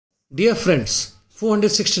Dear friends,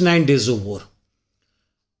 469 days of war.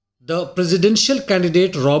 The presidential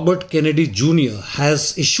candidate Robert Kennedy Jr.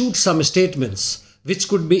 has issued some statements which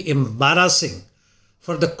could be embarrassing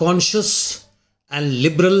for the conscious and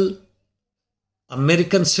liberal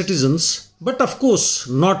American citizens, but of course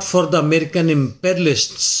not for the American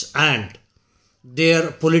imperialists and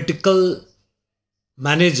their political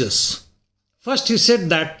managers. First, he said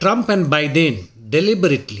that Trump and Biden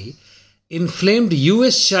deliberately inflamed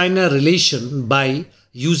US-China relation by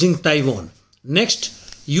using Taiwan.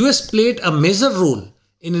 Next, US played a major role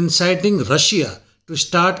in inciting Russia to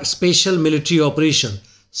start special military operation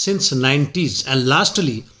since 90s. And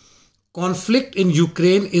lastly, conflict in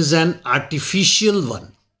Ukraine is an artificial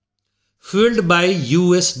one, fueled by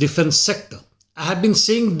US defense sector. I have been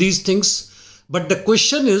saying these things, but the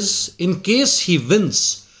question is, in case he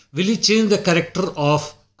wins, will he change the character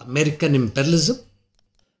of American imperialism?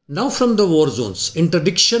 Now from the war zones,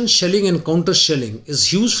 interdiction, shelling and counter-shelling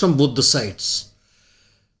is used from both the sides.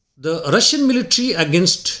 The Russian military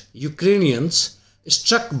against Ukrainians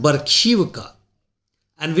struck Kakhovka,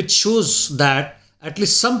 and which shows that at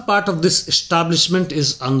least some part of this establishment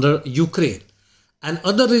is under Ukraine. And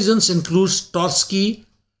other regions include Torsky,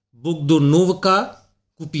 Bogdanovka,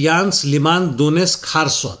 Kupiansk, Liman, Donetsk,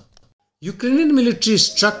 Kherson. Ukrainian military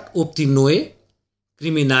struck Optinoe,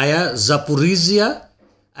 Kreminaya, Zaporizhia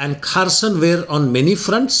and Kherson were on many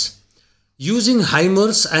fronts, using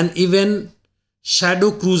HIMARS and even Shadow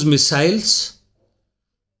cruise missiles,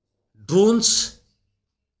 drones.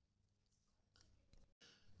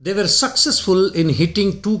 They were successful in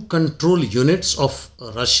hitting two control units of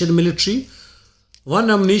Russian military, one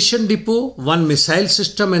ammunition depot, one missile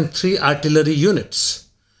system and 3 artillery units.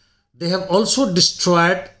 They have also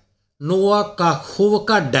destroyed Nova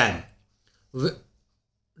Kakhovka Dam,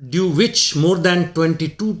 due which more than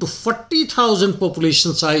 22 to 40,000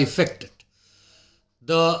 populations are affected.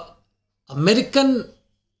 The American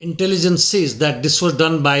intelligence says that this was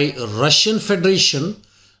done by Russian Federation,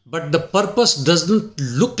 but the purpose doesn't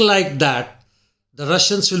look like that. The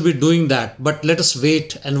Russians will be doing that, but let us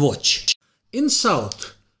wait and watch. In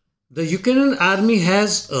south, the Ukrainian army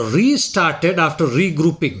has restarted after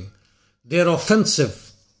regrouping their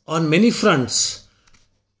offensive on many fronts.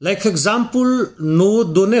 Like for example,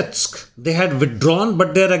 Novodonetsk, they had withdrawn,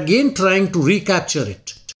 but they are again trying to recapture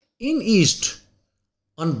it. In east,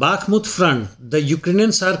 on Bakhmut front, the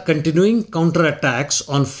Ukrainians are continuing counterattacks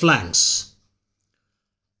on flanks.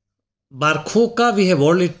 Kakhovka we have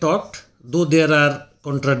already talked, though there are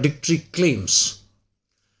contradictory claims.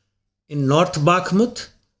 In North Bakhmut,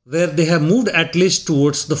 where they have moved at least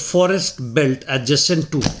towards the forest belt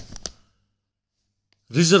adjacent to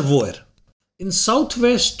reservoir. In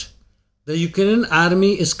southwest, the Ukrainian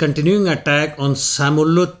army is continuing attack on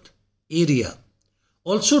Samolot area,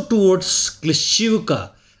 also towards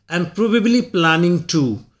Klishchiivka, and probably planning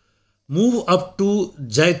to move up to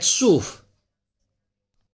Zaitsov.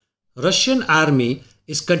 Russian army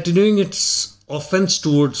is continuing its offense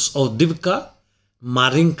towards Avdiivka,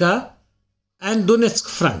 Marinka and Donetsk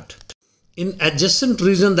front. In adjacent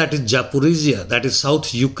region, that is Zaporizhia, that is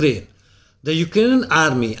South Ukraine, the Ukrainian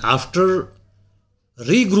army, after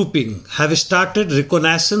regrouping, have started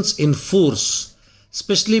reconnaissance in force,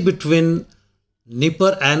 especially between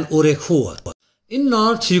Dnieper and Orekhova. In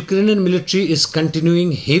north, Ukrainian military is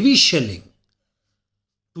continuing heavy shelling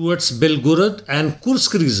towards Belgorod and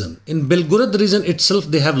Kursk region. In Belgorod region itself,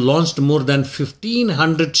 they have launched more than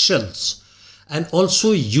 1,500 shells and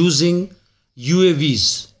also using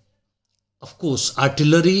UAVs. Of course,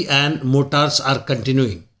 artillery and mortars are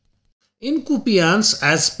continuing. In Kupiansk,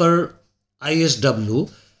 as per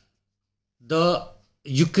ISW, the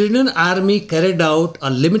Ukrainian army carried out a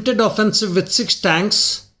limited offensive with 6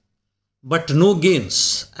 tanks, but no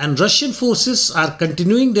gains, and Russian forces are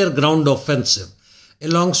continuing their ground offensive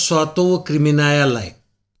along Swatovo-Kreminaya line.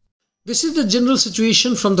 This is the general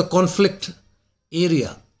situation from the conflict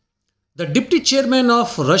area. The deputy chairman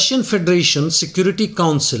of Russian Federation Security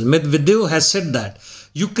Council, Medvedev, has said that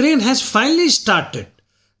Ukraine has finally started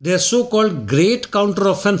their so-called great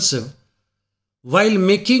counter-offensive while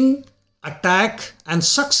making attack and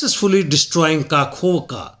successfully destroying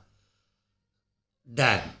Kakhovka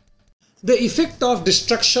Dam. The effect of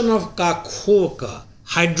destruction of Kakhovka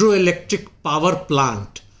hydroelectric power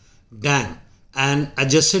plant dam and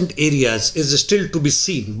adjacent areas is still to be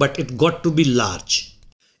seen, but it got to be large.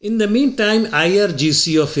 In the meantime,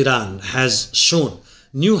 IRGC of Iran has shown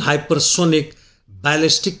new hypersonic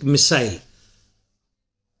ballistic missile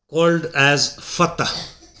called as Fatah.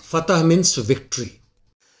 Fatah means victory.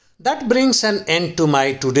 That brings an end to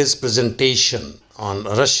my today's presentation on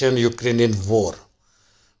Russian-Ukrainian war.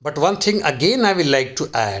 But one thing again I will like to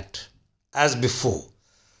add, as before,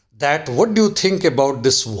 that what do you think about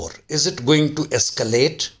this war? Is it going to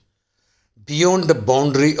escalate beyond the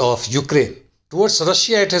boundary of Ukraine? Towards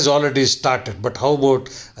Russia it has already started, but how about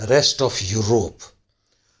rest of Europe?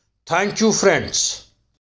 Thank you, friends.